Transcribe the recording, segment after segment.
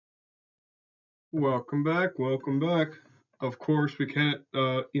Welcome back. Welcome back. Of course, we can't,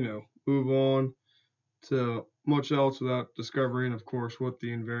 move on to much else without discovering, of course, what the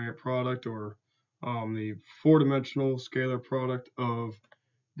invariant product or the four-dimensional scalar product of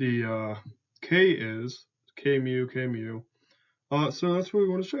the k is, k mu, k mu. So that's what we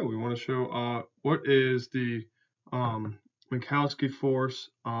want to show. We want to show what is the Minkowski force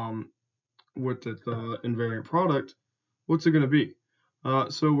with the invariant product. What's it going to be?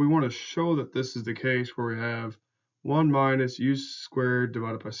 So we want to show that this is the case where we have 1 minus u squared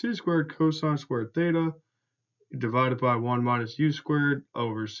divided by c squared cosine squared theta divided by 1 minus u squared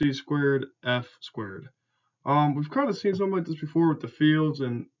over c squared f squared. We've kind of seen something like this before with the fields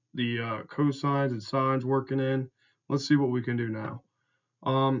and the cosines and sines working in. Let's see what we can do now.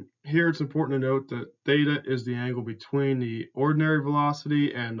 Here it's important to note that theta is the angle between the ordinary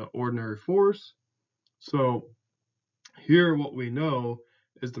velocity and the ordinary force. So here what we know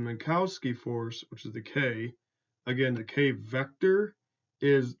is the Minkowski force, which is the k. Again, the k vector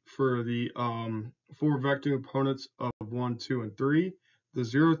is for the four vector components of 1, 2, and 3. The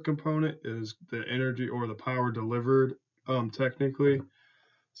 0th component is the energy or the power delivered, technically.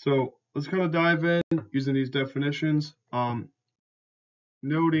 So let's kind of dive in using these definitions,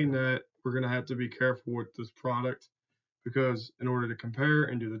 noting that we're going to have to be careful with this product because in order to compare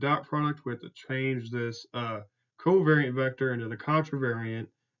and do the dot product, we have to change this covariant vector into the contravariant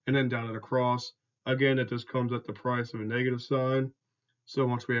and then down it across. Again, it just comes at the price of a negative sign. So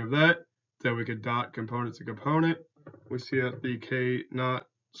once we have that, then we can dot component to component. We see that the k naught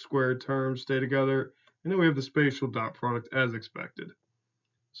squared terms stay together, and then we have the spatial dot product as expected.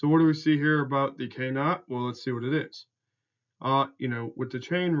 So what do we see here about the k naught? Well, let's see what it is. With the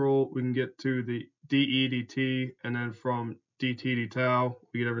chain rule, we can get to the dE dt, and then from dt d tau,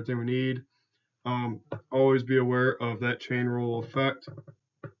 we get everything we need. Always be aware of that chain rule effect.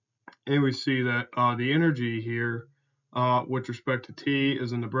 And we see that the energy here with respect to t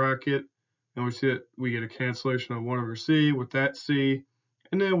is in the bracket, and we see that we get a cancellation of 1 over c with that c,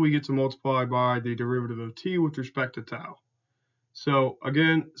 and then we get to multiply by the derivative of t with respect to tau. So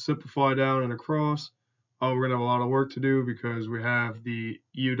again, simplify down and across. We're going to have a lot of work to do because we have the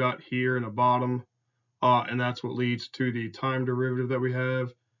u dot here in the bottom, and that's what leads to the time derivative that we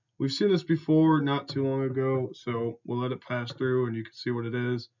have. We've seen this before not too long ago, so we'll let it pass through and you can see what it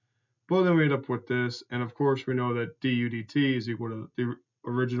is. But then we end up with this, and of course we know that du dt is equal to the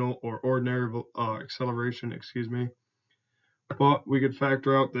original or ordinary acceleration, But we could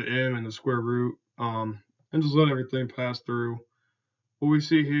factor out the m and the square root and just let everything pass through. What we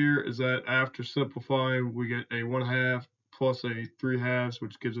see here is that after simplifying, we get a 1/2 plus a 3/2,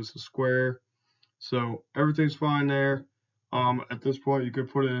 which gives us a square. So everything's fine there. At this point, you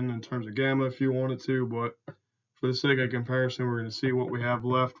could put it in terms of gamma if you wanted to, but for the sake of comparison, we're going to see what we have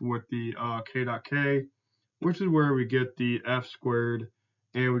left with the k dot k, which is where we get the f squared,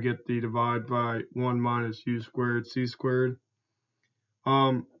 and we get the divide by 1 minus u squared c squared.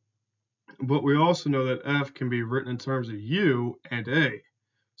 But we also know that f can be written in terms of u and a.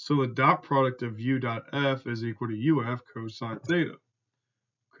 So the dot product of u dot f is equal to uf cosine theta.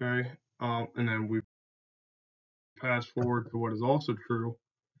 Okay, and then we pass forward to what is also true.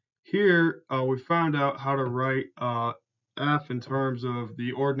 Here, we found out how to write f in terms of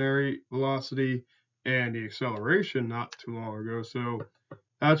the ordinary velocity and the acceleration not too long ago. So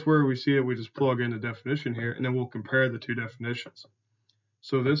that's where we see it. We just plug in the definition here, and then we'll compare the two definitions.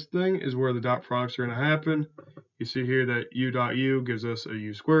 So this thing is where the dot products are going to happen. You see here that u dot u gives us a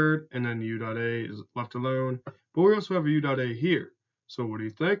u squared, and then u dot a is left alone. But we also have a u dot a here. So what do you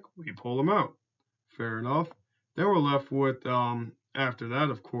think? We pull them out. Fair enough. Then we're left with, after that,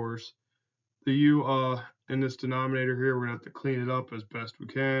 of course, the u in this denominator here, we're going to have to clean it up as best we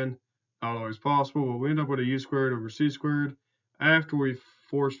can. Not always possible, but we end up with a u squared over c squared. After we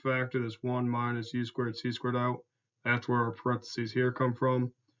force factor this 1 minus u squared c squared out, that's where our parentheses here come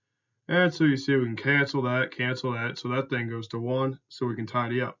from. And so you see we can cancel that, so that thing goes to 1, so we can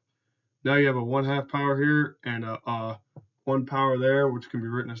tidy up. Now you have a 1/2 power here and a 1 power there, which can be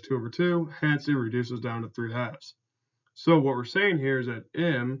written as 2 over 2, hence it reduces down to 3/2. So what we're saying here is that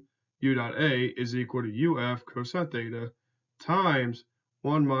m u dot a is equal to uf cosine theta times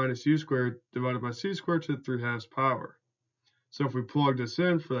 1 minus u squared divided by c squared to the 3/2 power. So if we plug this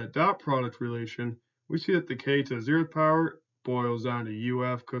in for that dot product relation, we see that the k to the 0th power boils down to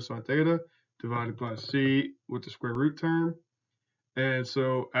uf cosine theta divided by c with the square root term. And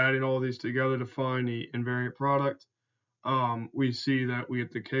so adding all these together to find the invariant product, we see that we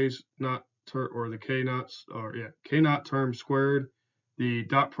get the k naught term squared, the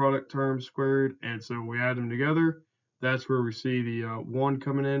dot product term squared, and so we add them together. That's where we see the 1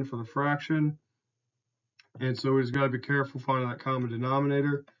 coming in for the fraction, And so we just got to be careful finding that common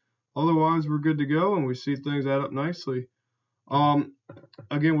denominator. Otherwise, we're good to go, and we see things add up nicely.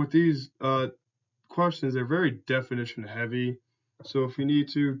 Again, with these questions, they're very definition heavy. So if you need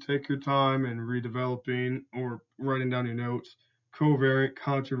to, take your time and redeveloping or writing down your notes, covariant,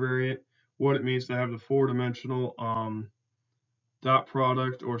 contravariant, what it means to have the four-dimensional dot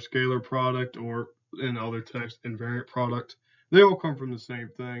product or scalar product, or in other text, invariant product. They all come from the same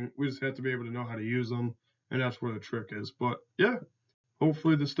thing. We just have to be able to know how to use them, and that's where the trick is. But yeah,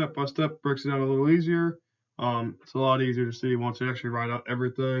 hopefully the step-by-step breaks it down a little easier. It's a lot easier to see once you actually write out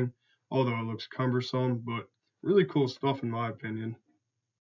everything, although it looks cumbersome, but really cool stuff in my opinion.